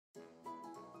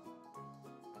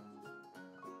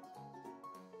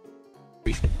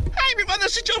hungry. Hi everyone,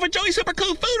 this is Joe for Joey's Super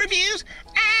Cool Food Reviews.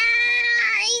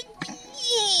 I'm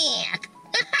back.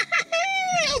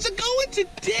 How's it going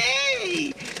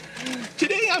today?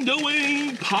 Today I'm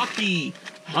doing Paqui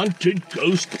Haunted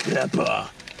Ghost Pepper.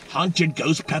 Haunted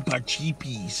Ghost Pepper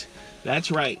cheapies.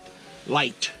 That's right.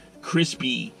 Light,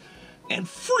 crispy, and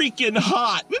freaking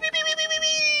hot.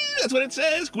 That's what it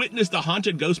says. Witness the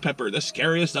Haunted Ghost Pepper, the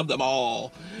scariest of them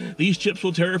all. These chips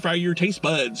will terrify your taste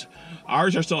buds.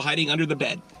 Ours are still hiding under the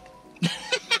bed. I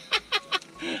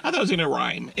thought it was gonna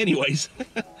rhyme. Anyways,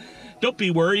 don't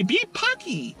be worried, be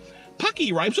Paqui.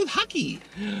 Paqui rhymes with hockey.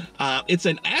 It's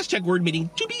an Aztec word meaning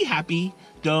to be happy.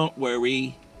 Don't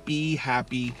worry, be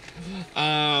happy.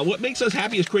 What makes us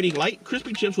happy is creating light,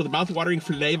 crispy chips with mouth-watering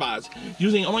flavors,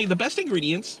 using only the best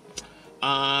ingredients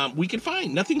we can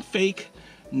find. Nothing fake,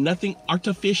 nothing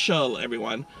artificial,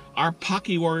 everyone. Our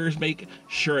Paqui warriors make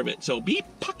sure of it. So be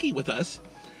Paqui with us,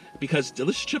 because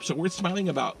delicious chips are worth smiling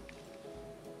about.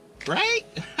 Right?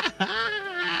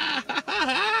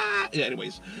 Yeah,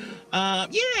 anyways.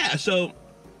 Yeah, so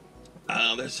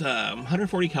there's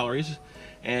 140 calories,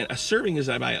 and a serving is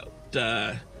about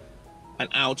an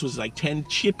ounce, was like 10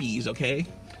 chippies, okay?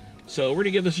 So we're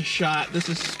gonna give this a shot. This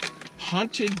is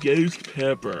Haunted Ghost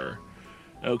Pepper.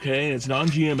 Okay, it's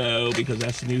non-GMO because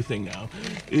that's the new thing now.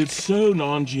 It's so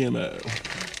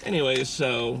non-GMO. Anyways,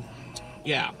 so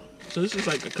yeah. So this is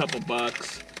like a couple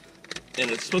bucks,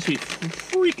 and it's supposed to be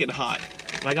freaking hot.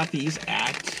 And I got these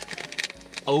at,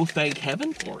 oh thank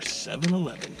heaven, for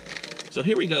 7-Eleven. So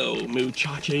here we go,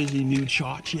 muchachos and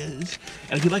muchachas.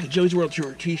 And if you like a Joey's World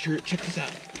Tour t-shirt, check this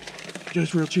out.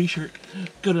 Joey's World t-shirt.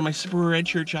 Go to my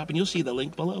Spreadshirt shop and you'll see the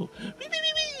link below.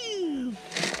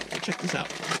 Check this out.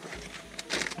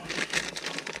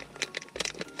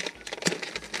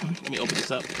 Let me open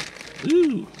this up.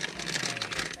 Ooh.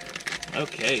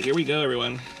 Okay, here we go,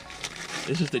 everyone.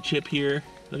 This is the chip here.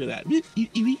 Look at that. It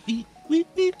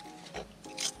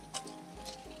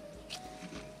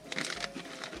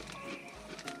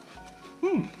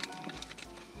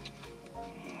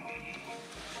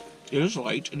is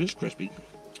light. It is crispy.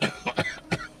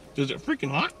 Is it freaking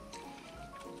hot?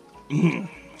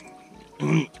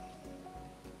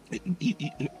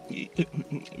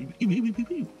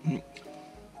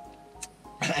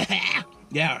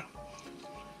 Yeah,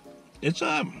 it's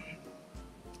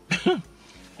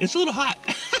it's a little hot.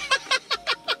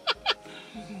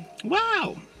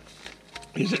 Wow,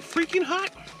 is it freaking hot?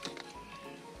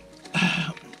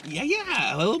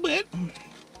 Yeah, a little bit.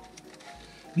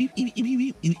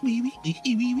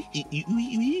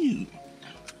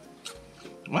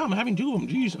 Wow, I'm having two of them.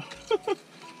 Jeez.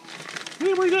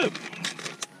 Really pretty good.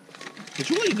 It's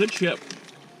really a good chip.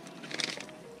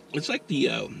 It's like the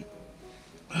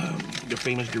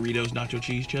famous Doritos nacho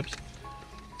cheese chips,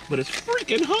 but it's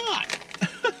freaking hot.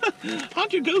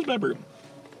 Haunted Ghost Pepper.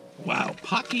 Wow,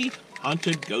 Paqui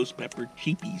Haunted Ghost Pepper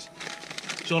cheapies.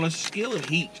 So on a scale of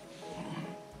heat,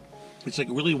 it's like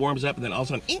it really warms up, and then all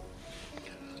of a sudden,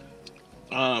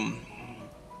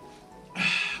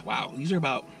 wow, these are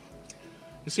about,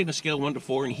 let's say on a scale of 1 to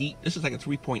 4 in heat, this is like a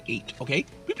 3.8, okay?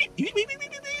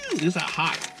 This is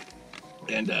hot.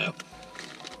 And,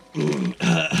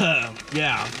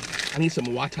 yeah, I need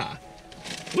some water.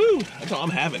 Woo, that's all I'm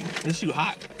having. It's too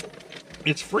hot.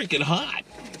 It's freaking hot.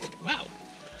 Wow.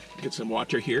 Get some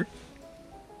water here.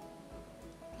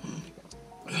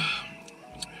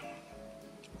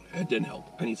 That didn't help.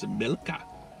 I need some milk.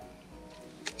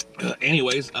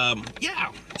 Anyways,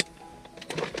 yeah.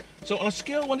 So on a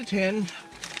scale of 1 to 10,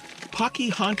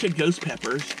 Paqui Haunted Ghost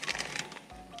Peppers,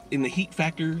 in the heat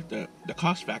factor, the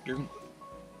cost factor,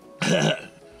 and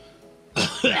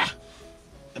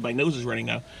my nose is running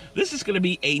now, this is going to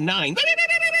be a 9.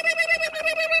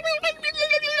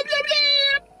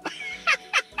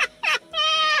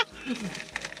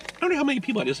 I don't know how many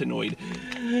people I just annoyed.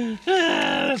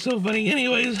 That's so funny.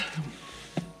 Anyways,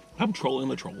 I'm trolling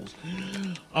the trolls.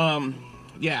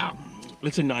 Yeah,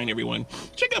 it's a 9, everyone.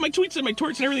 Check out my tweets and my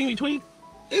torts and everything in between.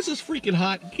 This is freaking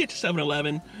hot. Get to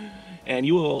 7-Eleven, and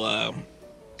you will,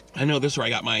 I know this is where I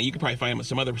got mine. You can probably find them at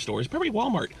some other stores, probably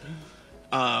Walmart.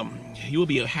 You will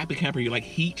be a happy camper. You like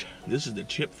heat. This is the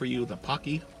chip for you, the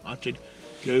Paqui Haunted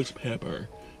Ghost Pepper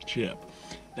chip.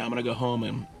 Now I'm gonna go home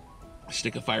and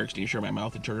stick a fire extinguisher in my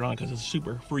mouth and turn it on because it's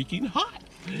super freaking hot.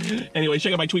 Anyway,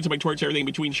 check out my tweets and my torts, everything in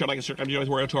between. Show like a subscribe to Joey's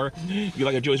World Tour. If you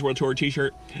like a Joey's World Tour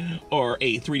t-shirt or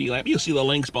a 3D lamp, you'll see the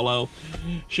links below.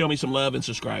 Show me some love and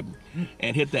subscribe.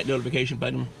 And hit that notification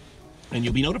button, and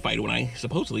you'll be notified when I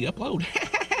supposedly upload.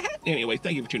 Anyway,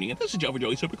 thank you for tuning in. This is Joe for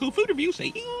Joey's Super Cool Food Review.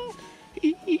 Say,